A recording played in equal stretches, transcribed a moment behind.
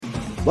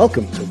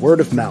Welcome to Word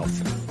of Mouth,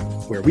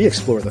 where we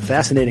explore the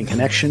fascinating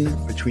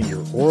connection between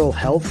your oral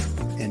health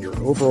and your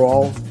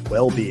overall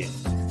well-being.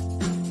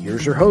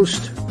 Here's your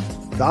host,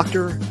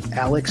 Dr.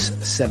 Alex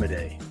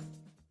Semidey.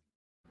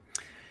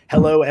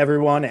 Hello,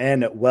 everyone,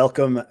 and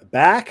welcome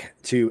back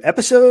to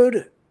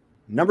episode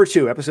numero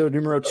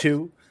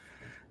two,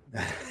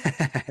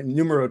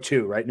 numero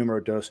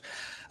dos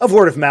of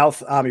Word of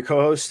Mouth. I'm your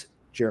co-host,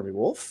 Jeremy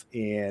Wolf,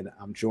 and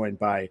I'm joined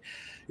by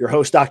your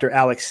host, Dr.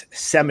 Alex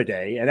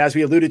Semidey. And as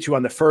we alluded to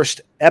on the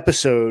first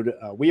episode,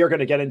 we are going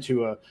to get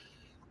into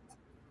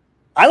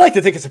I like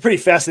to think it's a pretty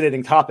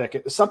fascinating topic.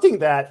 It's something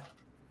that,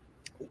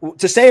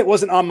 to say it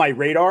wasn't on my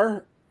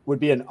radar would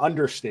be an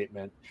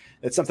understatement.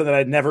 It's something that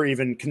I'd never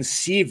even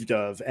conceived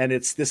of. And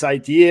it's this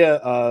idea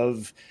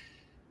of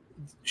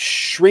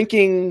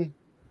shrinking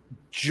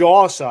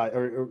jaw size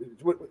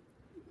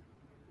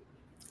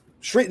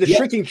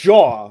shrinking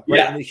jaw,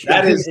 right?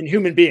 In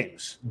human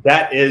beings.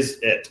 That is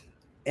it.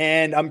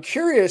 And I'm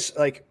curious,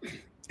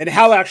 and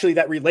how actually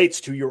that relates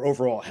to your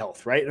overall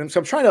health, right? And so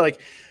I'm trying to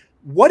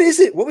what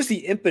was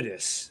the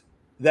impetus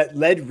that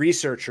led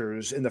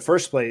researchers in the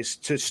first place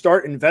to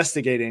start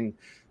investigating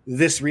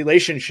this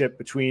relationship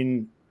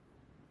between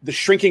the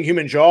shrinking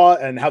human jaw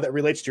and how that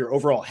relates to your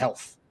overall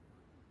health?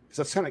 Because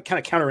that's kind of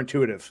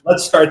counterintuitive.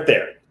 Let's start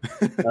there.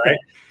 All right.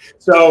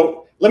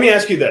 So let me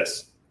ask you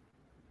this.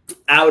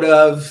 Out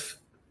of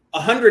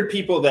 100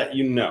 people that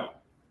you know,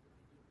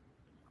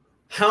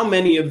 how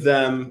many of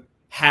them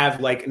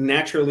have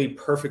naturally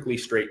perfectly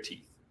straight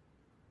teeth?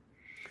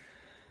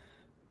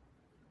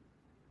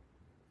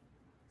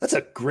 That's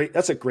a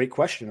great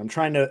question. I'm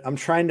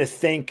trying to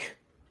think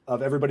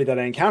of everybody that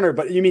I encounter,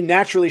 but you mean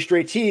naturally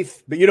straight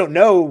teeth, but you don't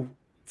know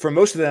for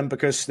most of them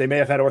because they may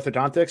have had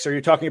orthodontics. Are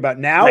you talking about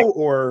now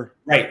or?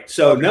 Right.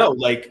 So okay. No,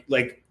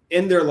 like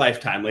in their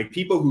lifetime,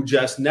 people who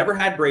just never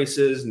had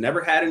braces,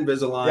 never had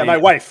Invisalign. Yeah, my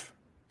wife.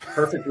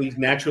 Perfectly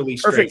naturally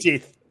straight. Perfect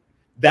teeth.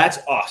 That's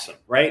awesome,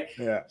 right?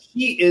 Yeah.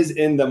 He is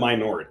in the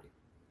minority.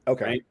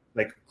 Okay. Right?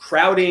 Like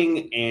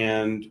crowding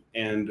and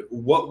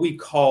what we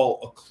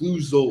call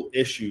occlusal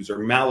issues or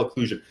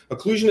malocclusion.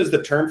 Occlusion is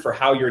the term for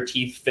how your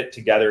teeth fit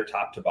together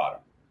top to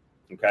bottom.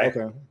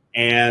 Okay.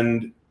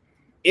 And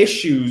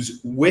issues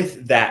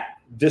with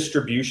that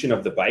distribution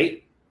of the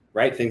bite,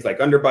 right? Things like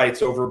underbites,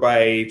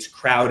 overbites,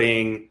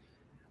 crowding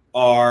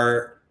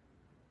are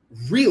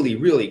really,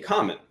 really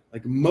common.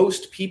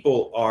 Most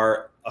people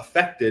are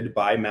affected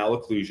by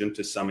malocclusion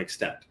to some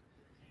extent.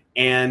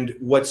 And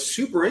what's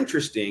super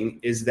interesting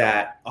is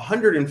that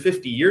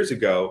 150 years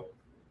ago,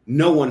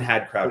 no one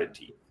had crowded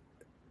teeth.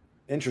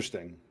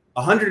 Interesting.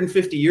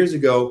 150 years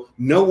ago,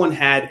 no one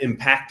had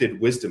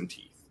impacted wisdom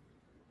teeth.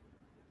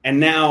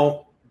 And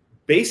now,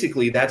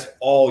 basically, that's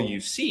all you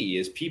see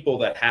is people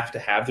that have to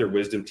have their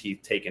wisdom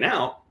teeth taken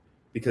out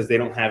because they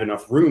don't have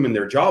enough room in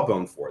their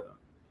jawbone for them.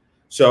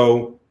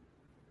 So,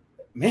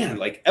 man,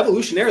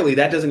 evolutionarily,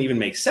 that doesn't even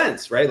make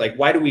sense, right?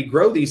 Why do we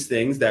grow these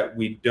things that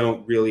we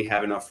don't really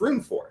have enough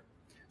room for?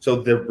 So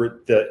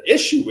the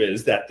issue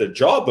is that the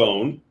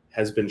jawbone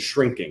has been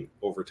shrinking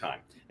over time,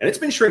 and it's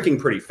been shrinking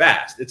pretty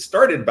fast. It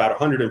started about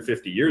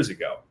 150 years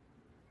ago.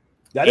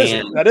 That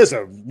is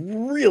a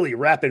really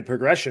rapid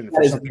progression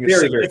for something as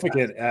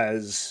significant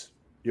as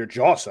your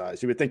jaw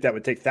size. You would think that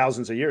would take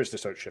thousands of years to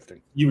start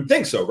shifting. You would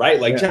think so, right?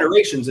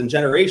 Generations and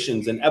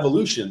generations and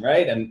evolution,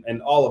 right?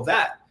 And all of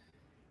that.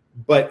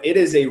 But it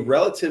is a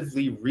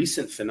relatively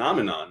recent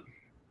phenomenon,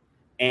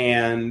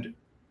 and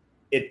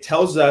it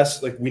tells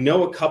us, we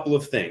know a couple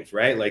of things,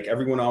 right?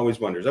 Everyone always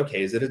wonders,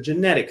 okay, is it a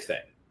genetic thing,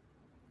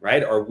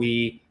 right? Are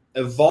we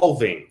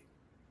evolving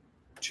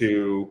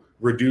to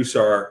reduce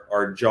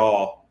our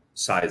jaw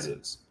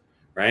sizes,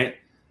 right?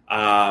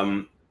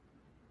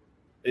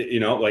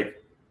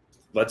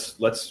 Let's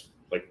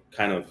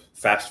kind of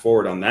fast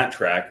forward on that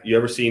track.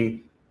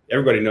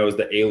 Everybody knows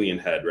the alien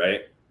head,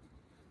 right?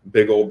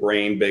 Big old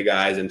brain, big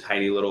eyes, and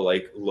tiny little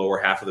lower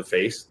half of the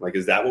face.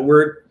 Is that what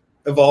we're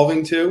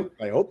evolving to?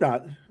 I hope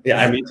not.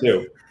 Yeah, me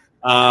too.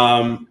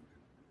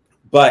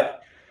 But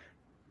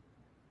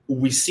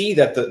we see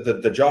that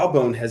the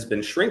jawbone has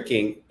been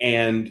shrinking,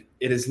 and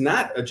it is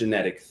not a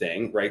genetic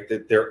thing, right?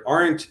 That there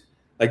aren't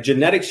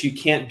genetics you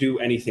can't do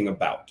anything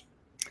about.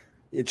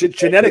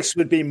 Genetics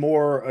would be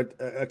more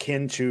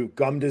akin to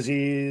gum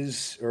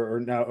disease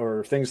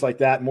or things like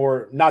that.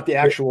 More not the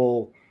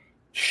actual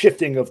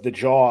shifting of the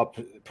jaw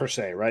per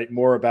se, right?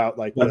 More about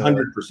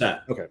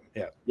 100%. Okay.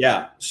 Yeah.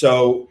 Yeah.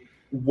 So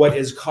what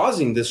is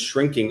causing this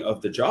shrinking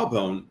of the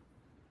jawbone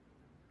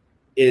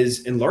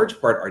is in large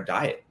part our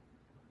diet.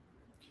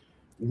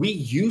 We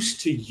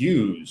used to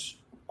use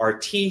our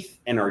teeth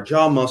and our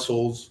jaw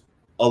muscles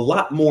a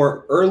lot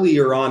more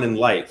earlier on in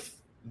life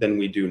than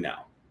we do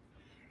now.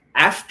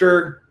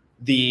 After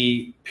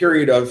the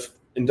period of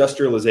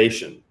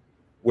industrialization,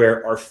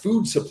 where our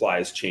food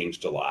supplies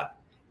changed a lot,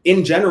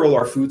 in general,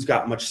 our foods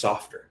got much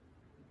softer.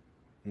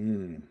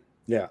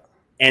 Yeah.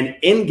 And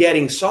in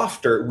getting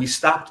softer, we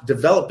stopped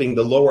developing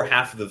the lower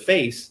half of the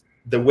face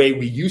the way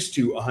we used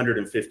to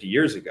 150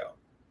 years ago.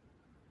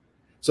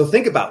 So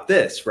think about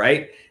this,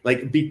 right?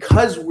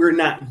 Because we're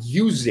not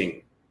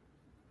using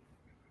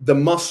the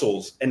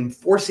muscles and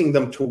forcing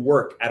them to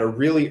work at a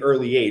really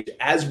early age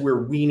as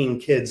we're weaning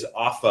kids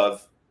off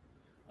of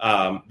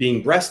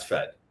being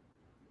breastfed,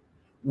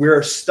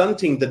 we're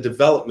stunting the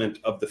development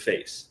of the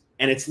face.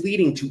 And it's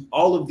leading to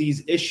all of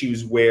these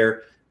issues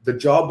where the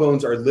jaw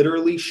bones are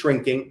literally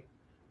shrinking,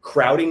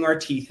 crowding our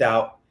teeth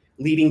out,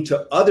 leading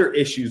to other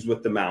issues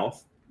with the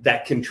mouth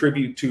that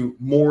contribute to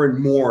more and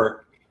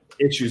more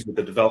issues with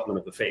the development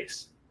of the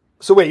face.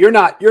 So wait, you're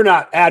not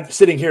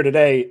sitting here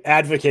today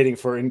advocating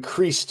for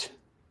increased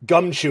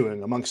gum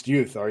chewing amongst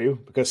youth, are you?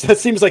 Because that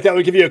seems like that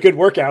would give you a good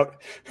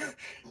workout.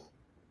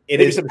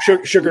 It is some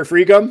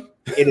sugar-free gum.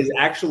 It is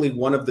actually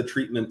one of the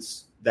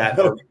treatments that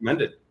are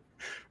recommended.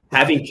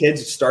 Having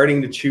kids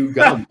starting to chew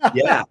gum.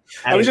 Yeah.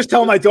 I was just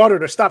telling my daughter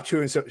to stop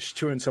chewing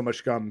so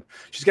much gum.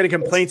 She's getting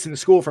complaints in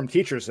school from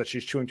teachers that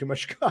she's chewing too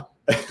much gum.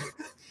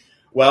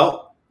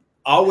 Well,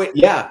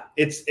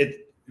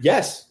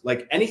 yes,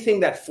 like anything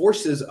that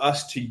forces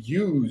us to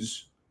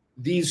use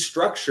these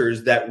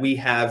structures that we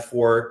have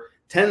for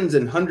tens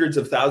and hundreds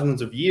of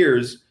thousands of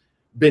years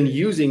been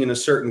using in a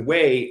certain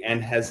way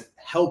and has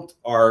helped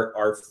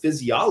our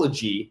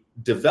physiology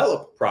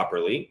develop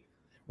properly,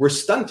 we're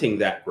stunting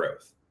that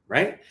growth,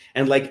 right?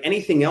 And like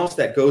anything else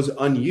that goes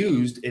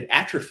unused, it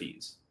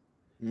atrophies.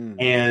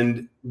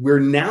 And we're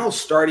now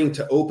starting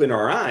to open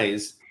our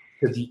eyes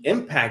to the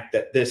impact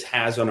that this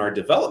has on our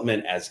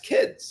development as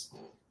kids,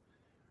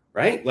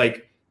 right?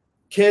 Like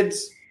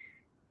kids,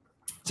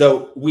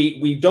 so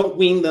we don't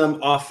wean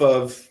them off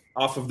of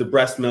the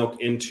breast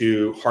milk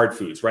into hard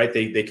foods, right?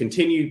 They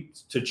continue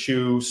to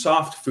chew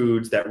soft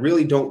foods that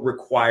really don't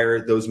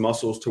require those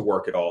muscles to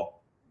work at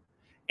all,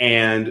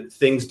 and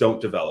things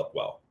don't develop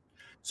well.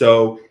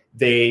 So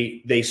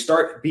they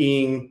start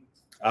being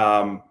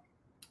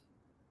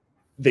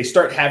they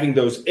start having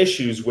those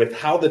issues with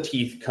how the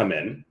teeth come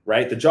in,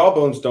 right? The jaw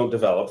bones don't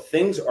develop.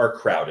 Things are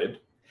crowded.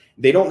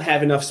 They don't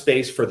have enough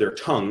space for their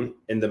tongue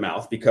in the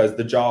mouth because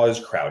the jaw is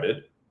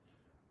crowded,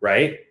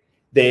 right?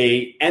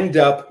 They end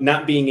up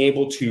not being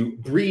able to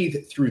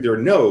breathe through their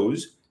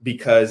nose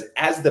because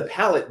as the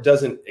palate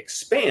doesn't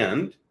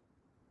expand,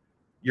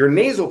 your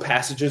nasal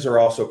passages are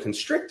also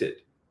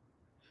constricted.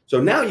 So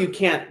now you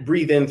can't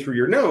breathe in through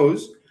your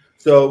nose.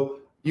 So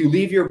you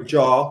leave your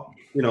jaw,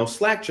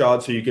 slack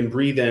jawed so you can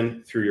breathe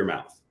in through your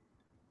mouth,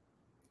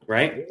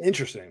 right?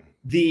 Interesting.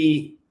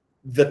 The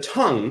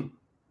tongue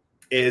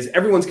is,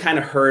 everyone's kind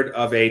of heard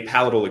of a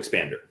palatal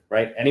expander,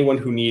 right? Anyone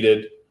who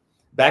needed,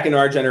 back in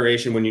our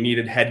generation, when you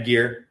needed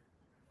headgear,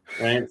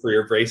 right, for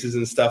your braces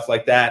and stuff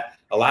like that,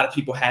 a lot of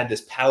people had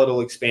this palatal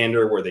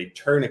expander where they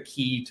turn a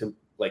key to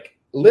like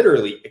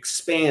literally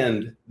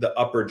expand the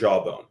upper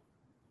jawbone.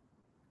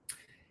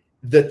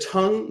 The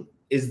tongue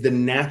is the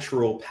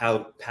natural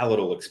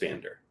palatal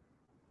expander.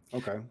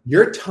 Okay.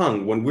 Your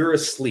tongue, when we're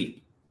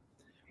asleep,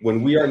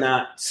 when we are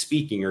not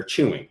speaking or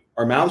chewing,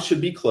 our mouths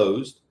should be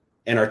closed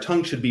and our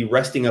tongue should be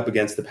resting up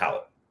against the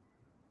palate.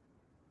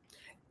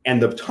 And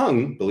the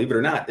tongue, believe it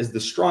or not, is the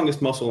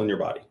strongest muscle in your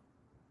body.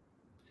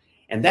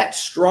 And that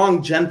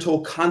strong, gentle,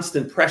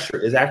 constant pressure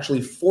is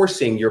actually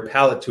forcing your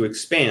palate to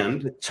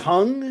expand. The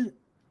tongue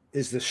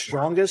is the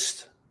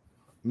strongest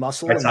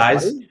muscle in the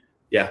body?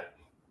 Yeah.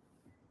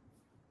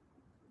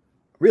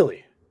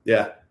 Really?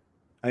 Yeah.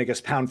 I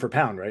guess pound for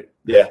pound, right?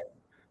 Yeah.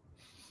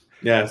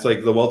 Yeah, it's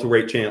like the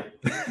welterweight champ.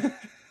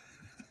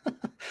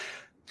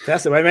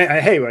 That's it. I mean,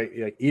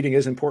 hey, eating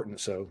is important,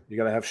 so you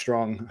got to have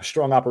strong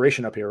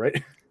operation up here, right?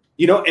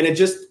 And it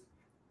just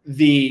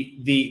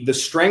the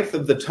strength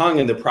of the tongue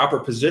and the proper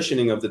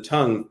positioning of the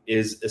tongue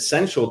is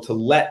essential to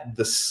let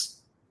the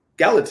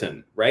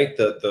skeleton, right,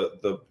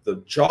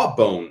 the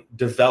jawbone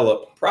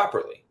develop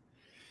properly.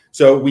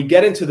 So we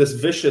get into this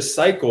vicious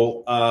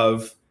cycle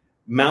of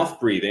mouth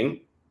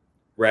breathing,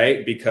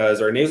 right?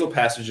 Because our nasal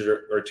passages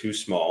are too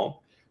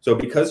small. So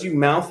because you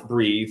mouth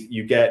breathe,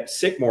 you get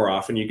sick more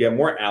often, you get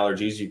more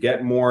allergies, you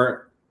get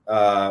more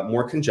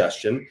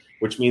congestion,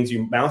 which means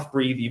you mouth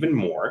breathe even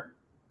more,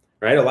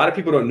 right? A lot of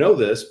people don't know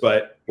this,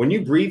 but when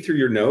you breathe through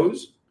your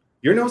nose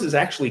is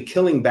actually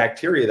killing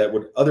bacteria that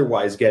would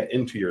otherwise get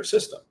into your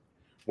system.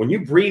 When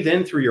you breathe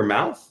in through your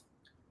mouth,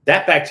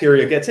 that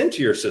bacteria gets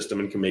into your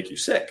system and can make you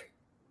sick.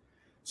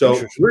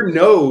 So your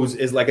nose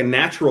is like a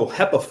natural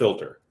HEPA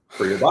filter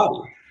for your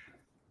body.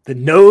 The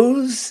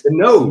nose,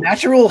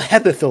 natural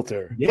HEPA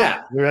filter.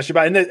 Yeah.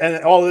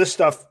 And all of this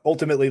stuff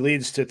ultimately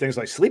leads to things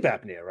like sleep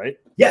apnea, right?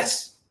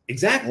 Yes,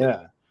 exactly.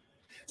 Yeah.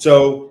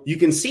 So you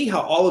can see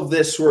how all of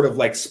this sort of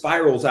like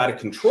spirals out of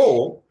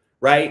control,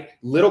 right?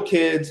 Little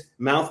kids,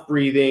 mouth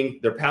breathing,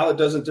 their palate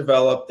doesn't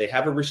develop. They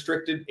have a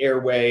restricted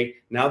airway.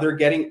 Now they're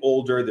getting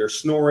older. They're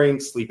snoring,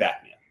 sleep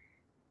apnea,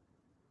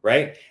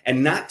 right?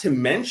 And not to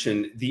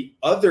mention the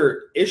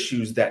other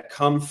issues that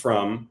come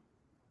from,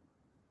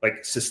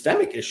 like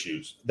systemic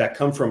issues that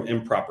come from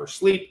improper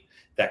sleep,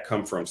 that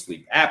come from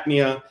sleep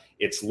apnea.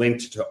 It's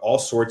linked to all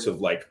sorts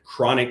of like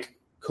chronic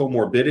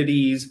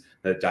comorbidities,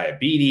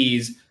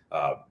 diabetes,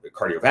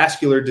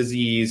 cardiovascular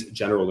disease,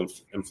 general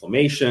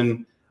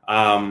inflammation.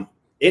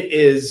 It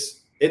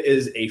is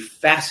a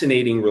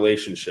fascinating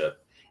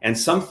relationship and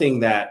something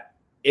that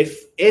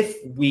if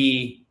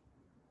we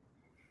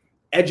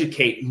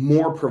educate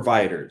more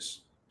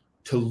providers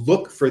to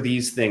look for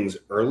these things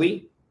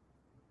early,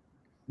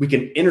 we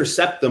can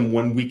intercept them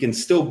when we can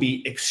still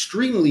be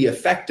extremely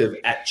effective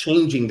at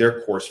changing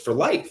their course for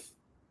life,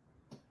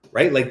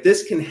 right? Like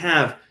this can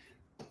have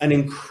an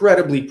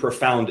incredibly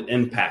profound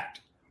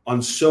impact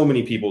on so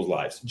many people's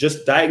lives.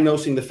 Just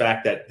diagnosing the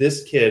fact that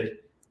this kid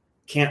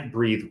can't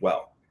breathe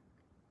well,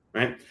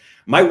 right?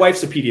 My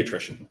wife's a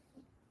pediatrician.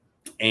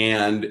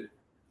 And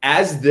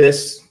as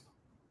this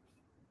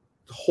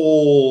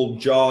whole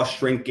jaw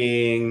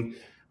shrinking,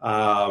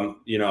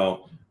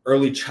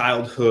 early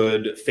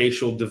childhood,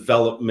 facial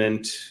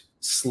development,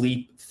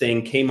 sleep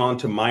thing came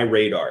onto my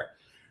radar,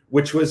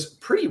 which was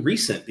pretty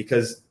recent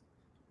because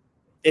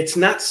it's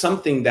not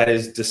something that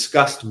is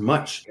discussed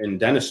much in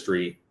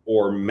dentistry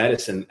or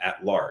medicine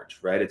at large,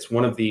 right? It's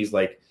one of these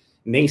like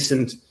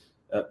nascent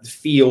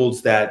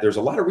fields that there's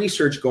a lot of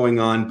research going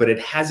on, but it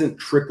hasn't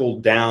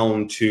trickled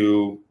down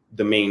to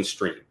the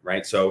mainstream,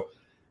 right? So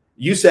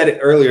you said it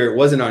earlier, it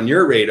wasn't on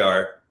your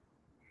radar.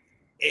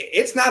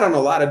 It's not on a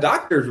lot of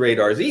doctors'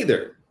 radars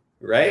either,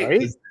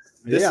 right?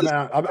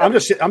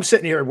 I'm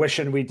sitting here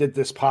wishing we did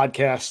this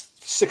podcast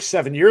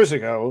 6-7 years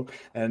ago,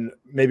 and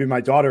maybe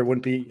my daughter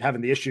wouldn't be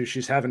having the issues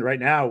she's having right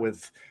now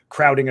with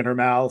crowding in her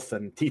mouth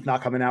and teeth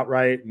not coming out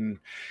right. And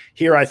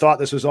here I thought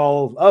this was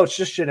all, it's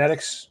just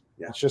genetics.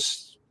 Yeah. It's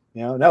just,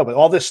 no, but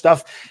all this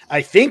stuff,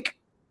 I think,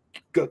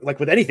 like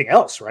with anything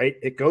else, right?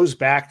 It goes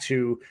back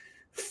to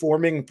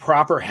forming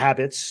proper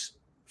habits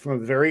from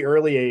a very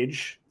early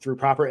age through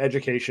proper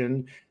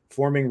education,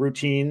 forming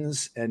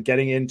routines and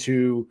getting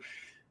into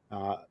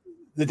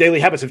the daily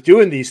habits of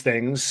doing these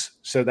things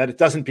so that it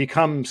doesn't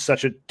become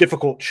such a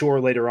difficult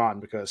chore later on,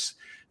 because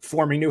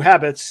forming new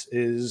habits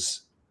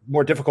is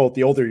more difficult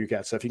the older you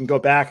get. So if you can go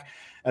back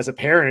as a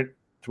parent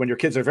to when your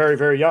kids are very,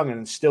 very young and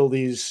instill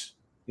these,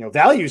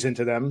 values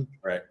into them,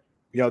 right?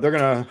 They're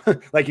going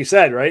to, like you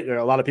said, right?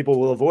 A lot of people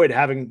will avoid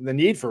having the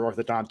need for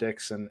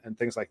orthodontics and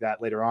things like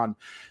that later on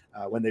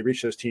when they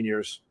reach those teen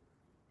years.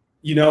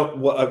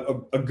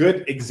 A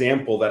good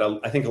example that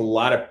I think a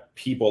lot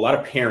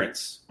of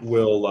parents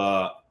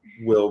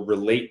will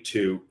relate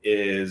to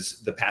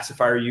is the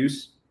pacifier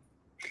use.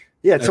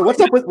 Yeah. So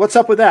what's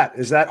up with that?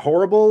 Is that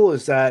horrible?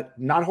 Is that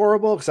not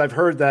horrible? Because I've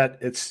heard that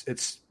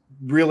it's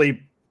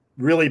really,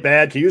 really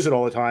bad to use it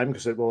all the time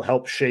because it will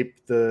help shape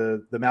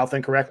the mouth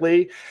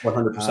incorrectly.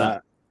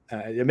 100%.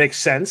 It makes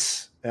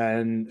sense.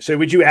 And so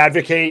would you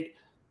advocate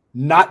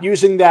not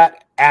using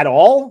that at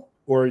all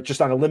or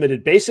just on a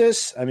limited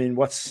basis? I mean,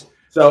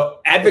 so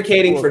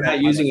advocating for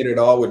not using it at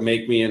all would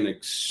make me an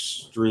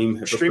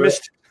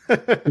extremist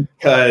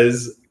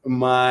because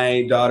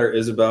my daughter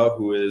Isabel,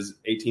 who is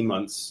 18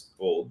 months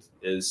old,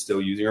 is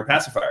still using her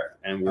pacifier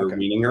and we're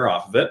weaning her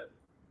off of it.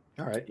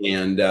 All right.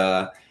 And,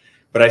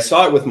 but I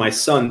saw it with my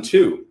son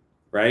too,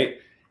 right?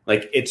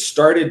 Like it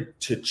started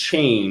to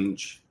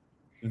change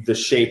the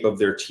shape of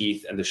their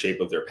teeth and the shape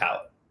of their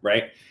palate,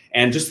 right?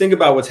 And just think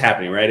about what's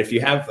happening, right? If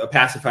you have a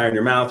pacifier in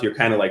your mouth, you're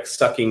kind of like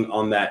sucking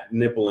on that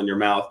nipple in your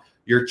mouth.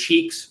 Your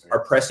cheeks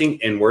are pressing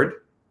inward,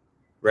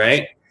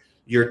 right?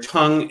 Your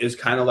tongue is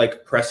kind of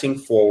like pressing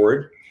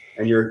forward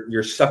and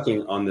you're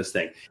sucking on this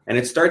thing. And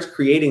it starts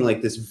creating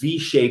like this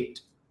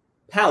V-shaped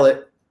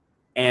palate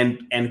and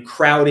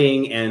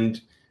crowding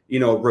and,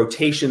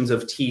 rotations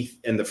of teeth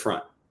in the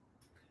front.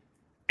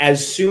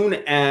 As soon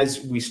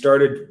as we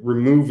started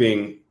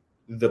removing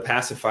the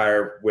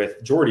pacifier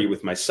with Jordy,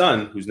 with my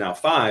son, who's now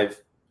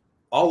 5,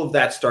 all of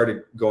that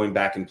started going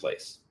back in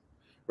place,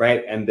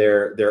 right? And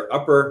their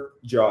upper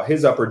jaw,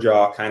 his upper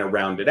jaw kind of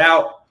rounded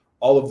out.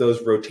 All of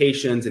those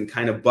rotations and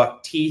kind of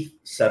buck teeth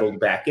settled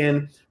back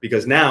in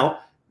because now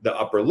the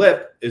upper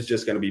lip is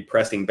just going to be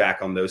pressing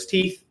back on those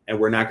teeth and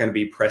we're not going to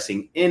be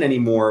pressing in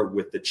anymore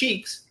with the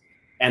cheeks.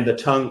 And the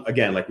tongue,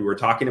 again, like we were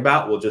talking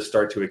about, will just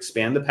start to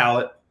expand the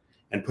palate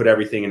and put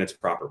everything in its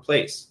proper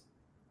place.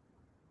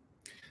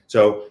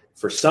 So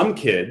for some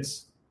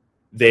kids,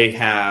 they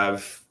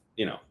have,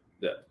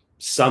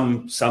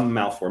 some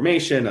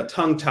malformation, a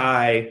tongue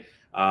tie,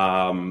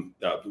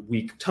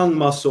 weak tongue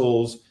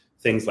muscles,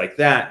 things like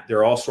that. There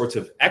are all sorts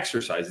of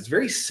exercises,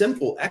 very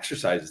simple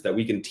exercises that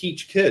we can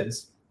teach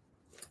kids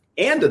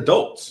and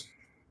adults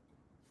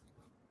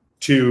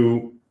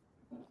to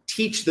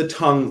teach the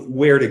tongue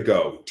where to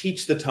go,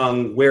 teach the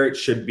tongue where it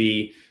should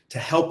be to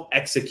help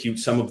execute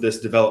some of this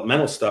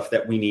developmental stuff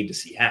that we need to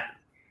see happen.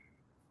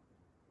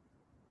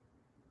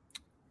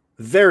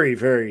 Very,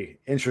 very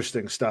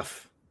interesting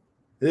stuff.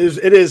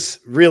 It is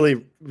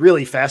really,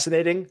 really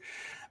fascinating.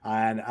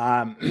 And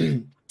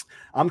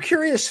I'm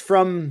curious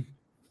from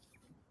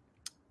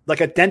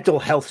like a dental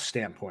health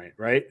standpoint,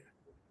 right?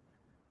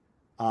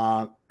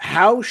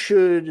 How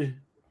should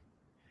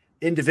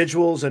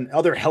individuals and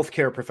other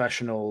healthcare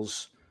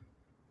professionals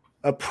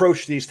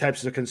approach these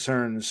types of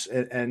concerns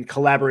and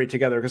collaborate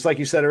together? Because like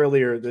you said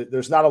earlier,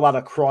 there's not a lot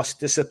of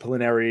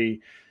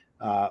cross-disciplinary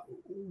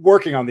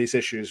working on these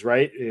issues,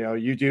 right?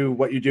 You do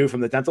what you do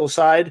from the dental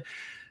side.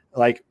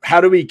 Like, how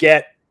do we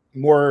get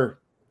more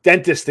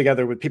dentists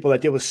together with people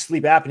that deal with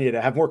sleep apnea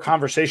to have more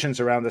conversations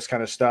around this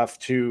kind of stuff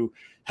to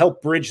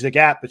help bridge the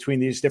gap between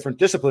these different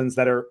disciplines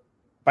that are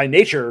by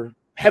nature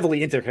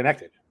heavily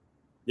interconnected.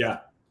 Yeah,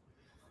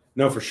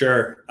 no, for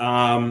sure.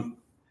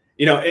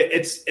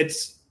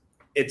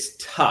 It's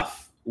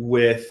tough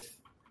with,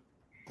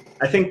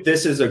 I think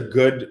this is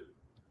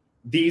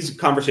these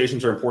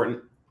conversations are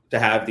important to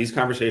have. These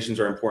conversations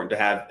are important to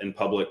have in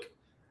public.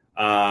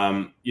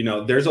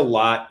 There's a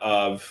lot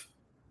of,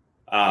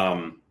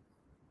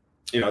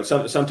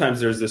 sometimes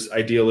there's this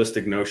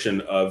idealistic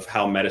notion of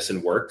how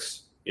medicine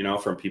works,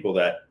 from people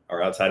that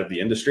are outside of the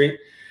industry,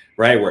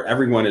 right? Where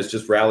everyone is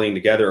just rallying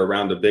together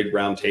around a big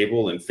round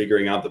table and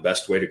figuring out the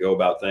best way to go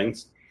about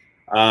things.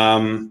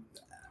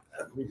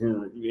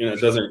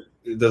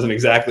 It doesn't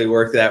exactly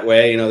work that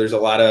way. There's a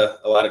lot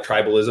of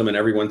tribalism, and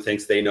everyone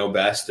thinks they know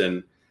best.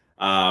 And,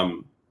 as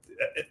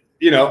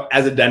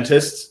a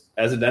dentist,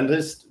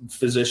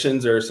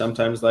 physicians are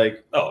sometimes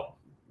like, oh,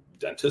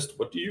 dentist,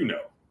 what do you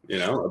know,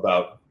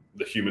 about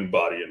the human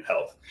body and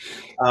health?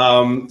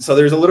 So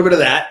there's a little bit of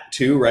that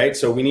too, right?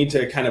 So we need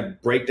to kind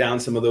of break down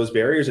some of those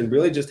barriers and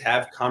really just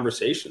have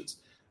conversations.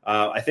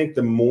 I think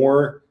the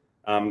more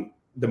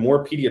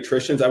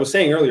pediatricians, I was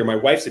saying earlier, my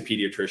wife's a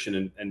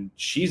pediatrician, and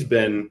she's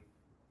been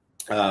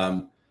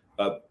a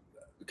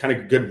kind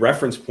of good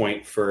reference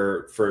point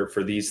for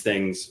these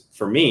things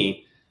for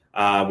me,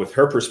 with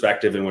her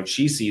perspective and what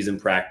she sees in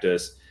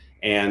practice.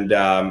 And,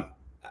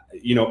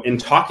 in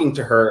talking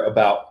to her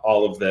about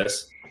all of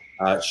this,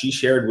 she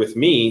shared with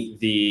me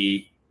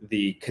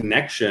the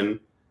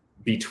connection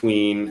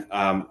between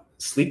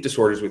sleep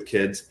disorders with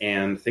kids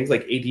and things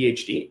like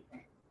ADHD.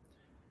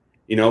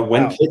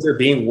 When kids are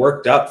being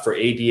worked up for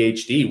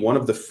ADHD, one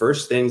of the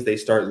first things they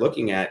start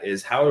looking at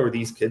is, how are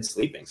these kids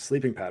sleeping?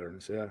 Sleeping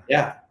patterns, yeah.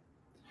 Yeah,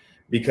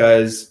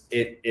 because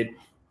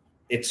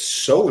it's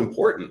so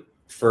important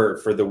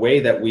for the way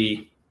that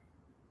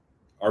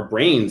our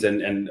brains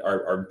and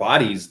our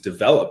bodies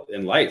develop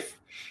in life.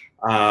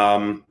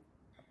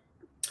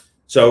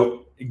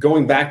 So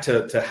going back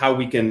to how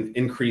we can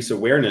increase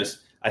awareness,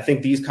 I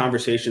think these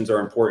conversations are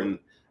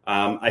important.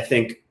 I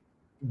think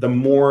the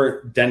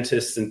more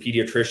dentists and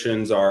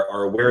pediatricians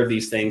are aware of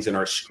these things and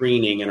are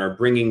screening and are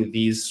bringing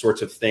these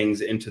sorts of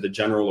things into the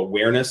general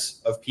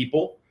awareness of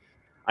people,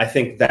 I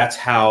think that's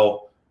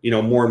how,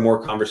 more and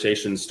more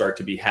conversations start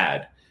to be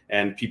had,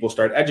 and people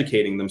start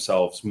educating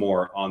themselves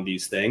more on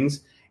these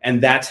things.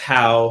 And that's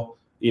how,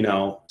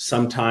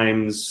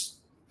 sometimes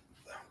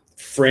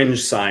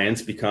fringe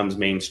science becomes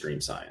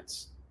mainstream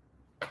science.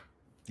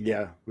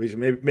 Yeah.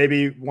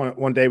 Maybe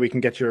one day we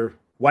can get your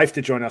wife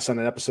to join us on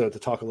an episode to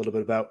talk a little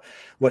bit about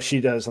what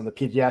she does on the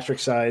pediatric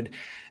side,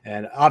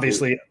 and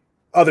obviously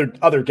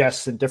other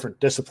guests in different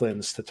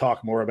disciplines to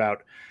talk more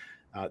about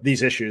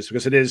these issues,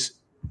 because it is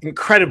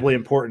incredibly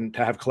important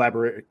to have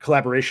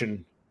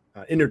collaboration,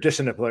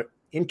 interdisciplinary.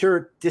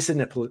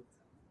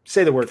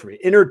 Say the word for me.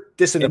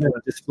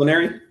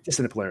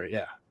 Interdisciplinary.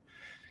 Yeah.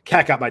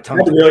 Cat got my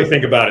tongue. I had to really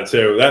think about it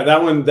too.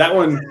 That one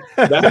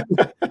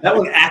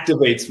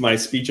activates my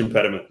speech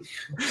impediment.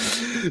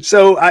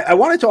 So I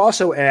wanted to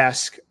also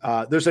ask,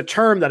 there's a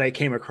term that I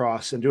came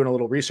across in doing a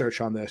little research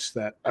on this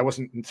that I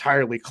wasn't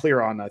entirely clear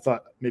on. I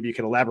thought maybe you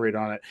could elaborate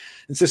on it.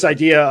 It's this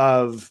idea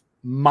of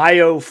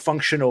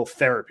myofunctional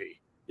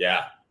therapy.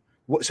 Yeah.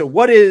 So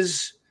what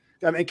is,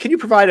 can you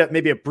provide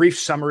maybe a brief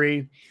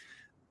summary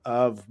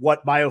of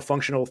what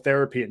myofunctional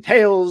therapy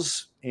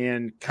entails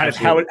and kind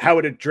Absolutely. Of how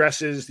it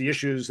addresses the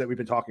issues that we've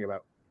been talking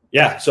about?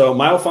 Yeah. So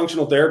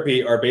myofunctional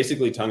therapy are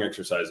basically tongue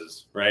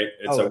exercises, right?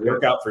 It's a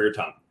workout for your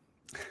tongue.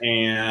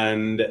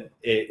 And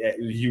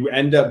you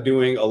end up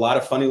doing a lot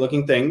of funny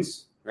looking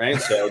things, right?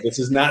 So this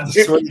is not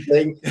the sort of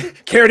thing.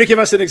 Care to give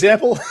us an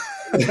example?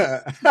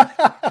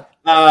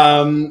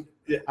 Or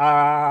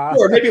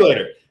maybe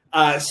later.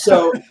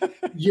 So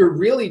you're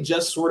really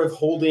just sort of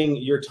holding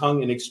your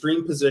tongue in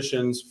extreme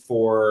positions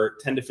for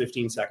 10 to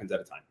 15 seconds at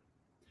a time,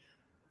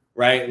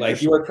 right?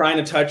 Like you are trying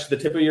to touch the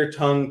tip of your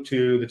tongue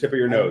to the tip of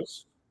your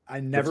nose. I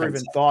never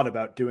even thought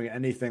about doing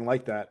anything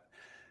like that.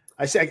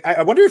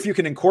 I wonder if you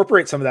can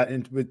incorporate some of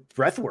that with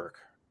breath work,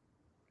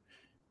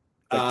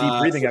 like deep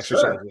breathing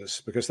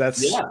exercises, because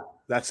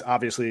that's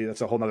obviously a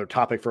whole nother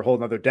topic for a whole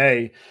nother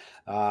day.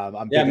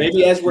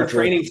 Maybe as we're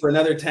training for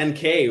another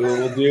 10K,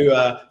 we'll do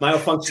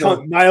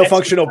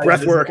myofunctional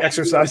breath work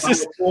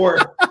exercises.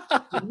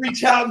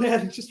 Reach out,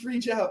 man. Just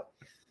reach out.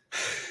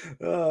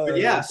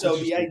 So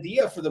the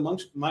idea for the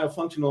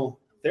myofunctional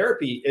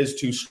therapy is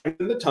to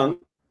strengthen the tongue,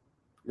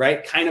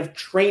 right? Kind of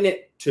train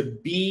it to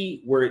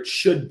be where it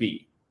should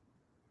be,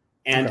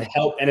 and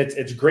help. And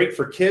it's great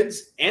for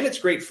kids, and it's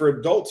great for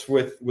adults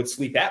with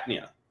sleep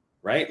apnea,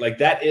 right? Like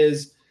that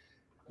is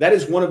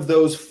one of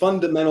those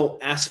fundamental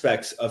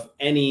aspects of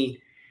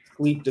any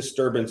sleep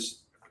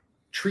disturbance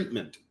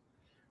treatment,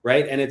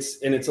 right? And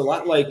it's a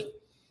lot like,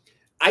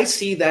 I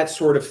see that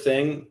sort of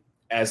thing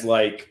as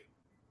like,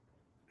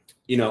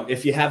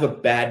 if you have a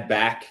bad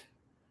back,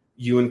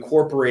 you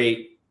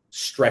incorporate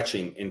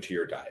stretching into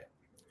your diet,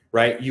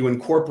 right? You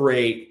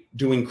incorporate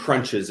doing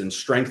crunches and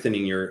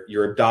strengthening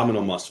your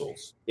abdominal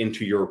muscles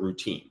into your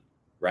routine,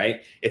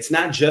 right? It's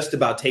not just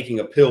about taking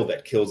a pill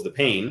that kills the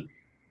pain,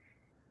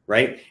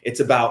 right? It's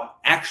about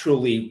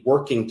actually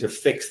working to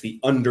fix the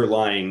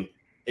underlying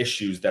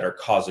issues that are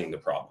causing the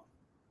problem.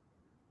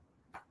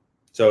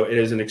 So it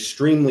is an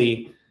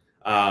extremely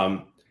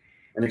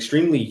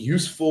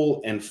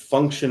useful and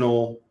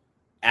functional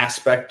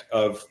aspect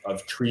of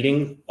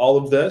treating all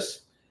of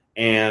this.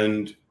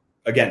 And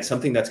again,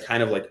 something that's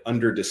kind of like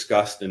under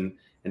discussed and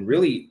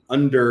really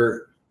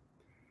under,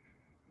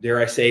 dare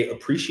I say,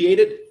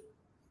 appreciated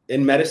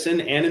in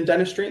medicine and in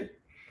dentistry.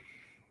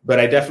 But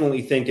I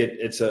definitely think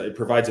it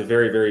provides a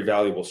very, very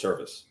valuable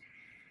service.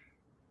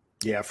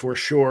 Yeah, for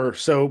sure.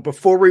 So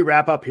before we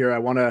wrap up here, I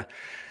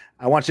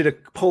want you to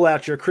pull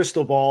out your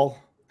crystal ball.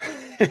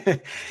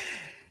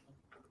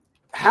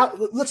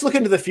 Let's look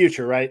into the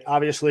future, right?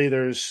 Obviously,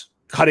 there's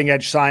cutting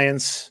edge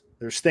science.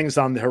 There's things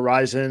on the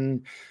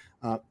horizon.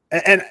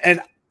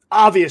 And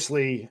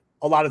obviously,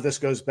 a lot of this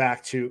goes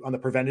back to on the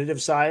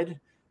preventative side.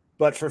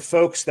 But for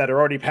folks that are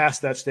already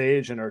past that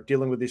stage and are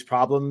dealing with these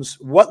problems,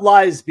 what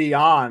lies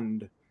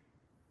beyond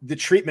the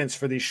treatments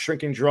for these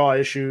shrinking jaw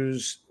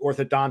issues,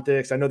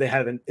 orthodontics? I know they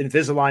have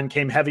Invisalign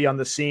came heavy on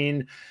the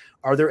scene.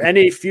 Are there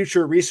any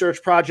future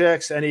research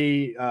projects,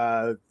 any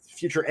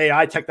future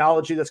AI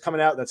technology that's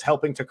coming out that's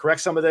helping to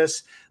correct some of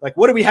this? Like,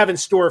 what do we have in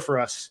store for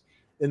us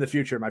in the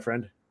future, my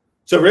friend?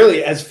 So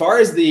really, as far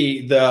as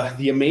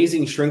the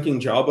amazing shrinking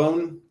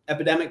jawbone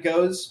epidemic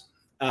goes,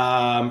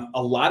 a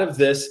lot of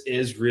this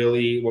is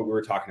really what we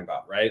were talking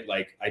about, right?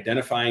 Like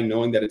identifying,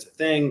 knowing that it's a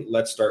thing.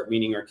 Let's start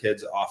weaning our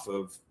kids off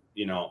of,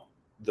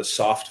 the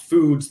soft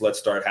foods. Let's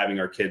start having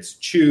our kids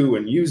chew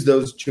and use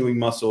those chewing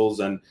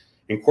muscles and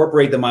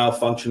incorporate the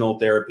myofunctional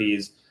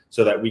therapies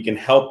so that we can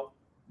help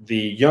the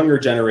younger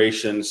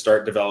generation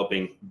start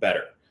developing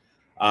better.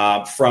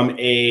 From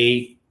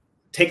a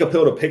take a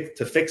pill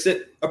to fix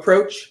it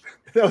approach.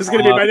 That was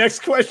going to be my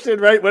next question,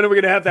 right? When are we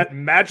going to have that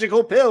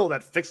magical pill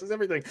that fixes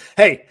everything?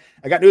 Hey,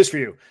 I got news for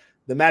you.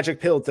 The magic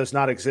pill does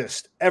not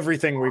exist.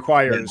 Everything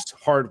requires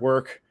hard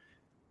work.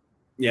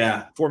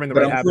 Yeah. Forming the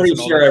right habits. I'm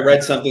pretty sure I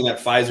read something that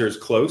Pfizer is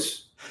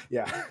close.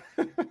 Yeah.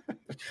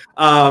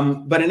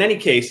 But in any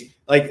case,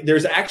 like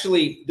there's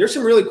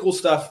some really cool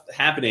stuff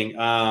happening.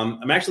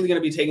 I'm actually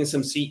going to be taking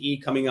some CE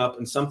coming up,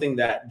 and something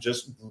that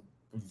just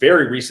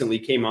very recently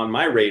came on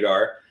my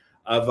radar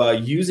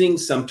of using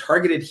some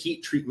targeted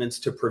heat treatments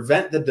to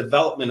prevent the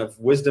development of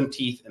wisdom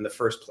teeth in the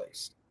first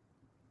place.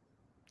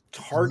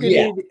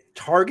 Targeted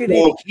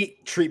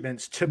heat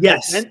treatments to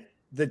prevent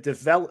the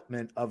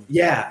development of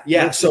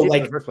So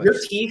like your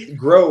teeth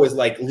grow as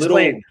like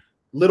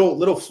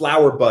little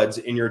flower buds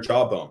in your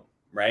jawbone,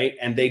 right?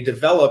 And they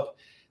develop,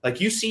 like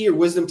you see your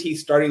wisdom teeth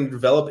starting to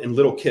develop in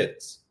little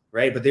kids,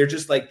 right? But they're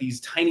just like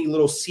these tiny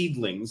little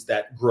seedlings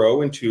that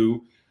grow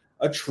into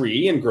a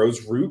tree and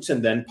grows roots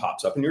and then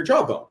pops up in your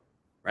jawbone,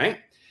 right?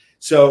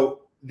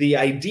 So the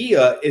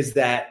idea is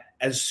that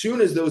as soon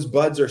as those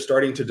buds are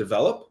starting to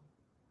develop,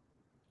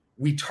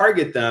 we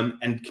target them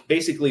and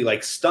basically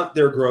like stunt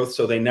their growth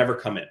so they never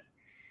come in.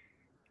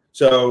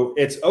 So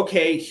it's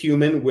okay,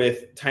 human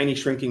with tiny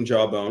shrinking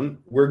jawbone,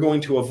 we're going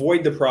to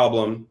avoid the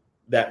problem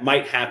that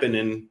might happen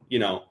in,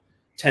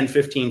 10,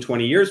 15,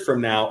 20 years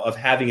from now of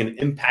having an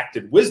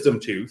impacted wisdom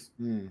tooth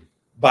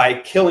by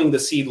killing the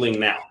seedling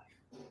now.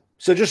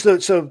 So just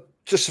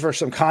for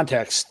some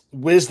context,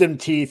 wisdom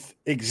teeth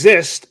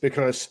exist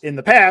because in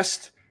the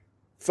past,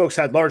 folks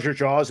had larger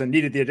jaws and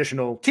needed the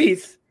additional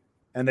teeth.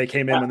 And they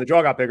came in when the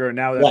jaw got bigger, and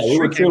now that's we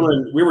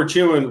were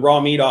chewing raw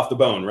meat off the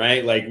bone,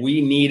 right? Like we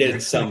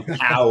needed some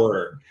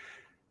power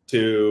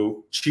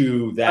to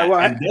chew that.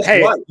 And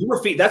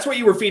that's what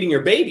you were feeding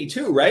your baby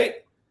too, right?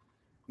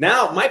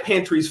 Now my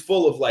pantry's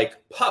full of like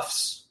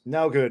puffs.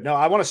 No good. No,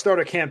 I want to start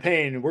a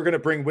campaign. We're going to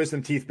bring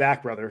wisdom teeth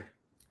back, brother.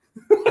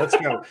 Let's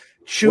go.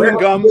 Chewing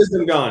gum.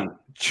 Wisdom gone.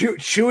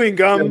 Chewing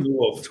gum.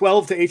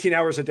 12 to 18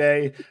 hours a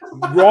day.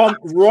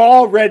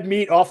 Raw red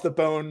meat off the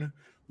bone.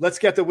 Let's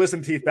get the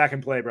wisdom teeth back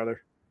in play,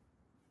 brother.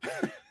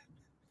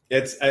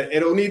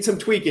 It'll need some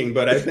tweaking,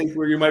 but I think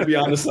you might be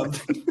onto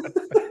something.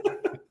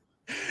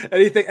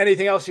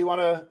 Anything else you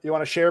want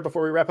to share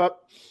before we wrap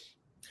up?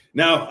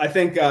 No, I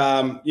think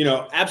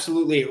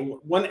absolutely.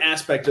 One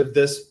aspect of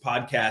this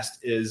podcast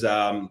is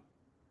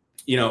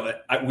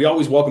we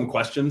always welcome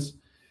questions.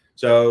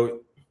 So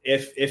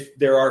if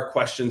there are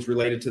questions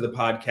related to the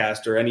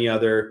podcast or any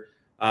other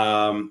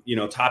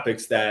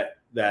topics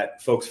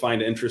that folks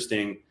find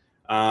interesting,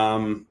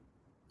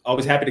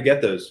 always happy to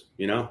get those.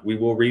 We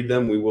will read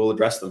them. We will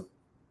address them.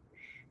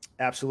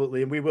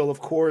 Absolutely. And we will, of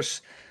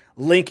course,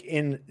 link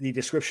in the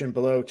description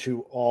below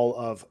to all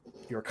of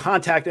your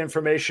contact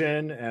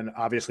information and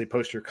obviously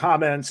post your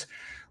comments,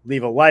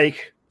 leave a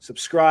like,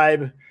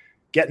 subscribe,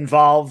 get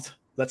involved.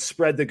 Let's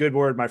spread the good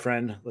word, my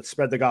friend. Let's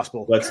spread the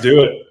gospel. Let's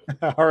do it.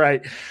 All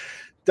right.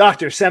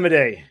 Dr.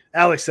 Semidey,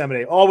 Alex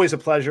Semidey, always a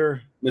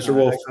pleasure. Mr.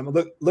 Wolf. I'm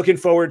looking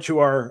forward to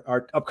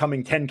our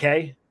upcoming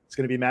 10K. It's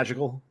going to be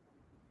magical.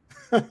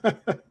 I'm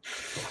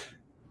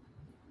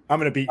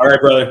going to beat you. All right,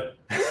 brother.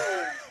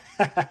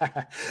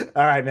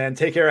 All right, man.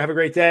 Take care. Have a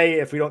great day.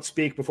 If we don't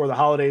speak before the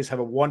holidays, have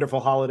a wonderful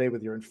holiday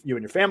with you and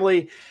your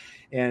family.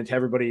 And to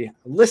everybody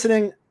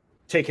listening,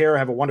 take care.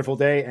 Have a wonderful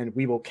day. And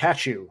we will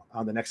catch you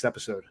on the next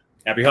episode.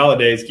 Happy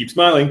holidays. Keep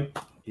smiling.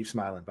 Keep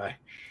smiling. Bye.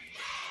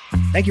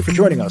 Thank you for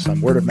joining us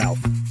on Word of Mouth.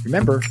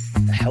 Remember,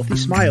 a healthy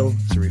smile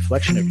is a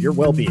reflection of your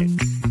well-being.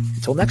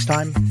 Until next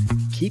time,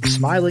 keep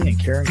smiling and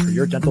caring for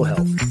your dental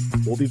health.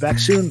 We'll be back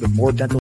soon with more dental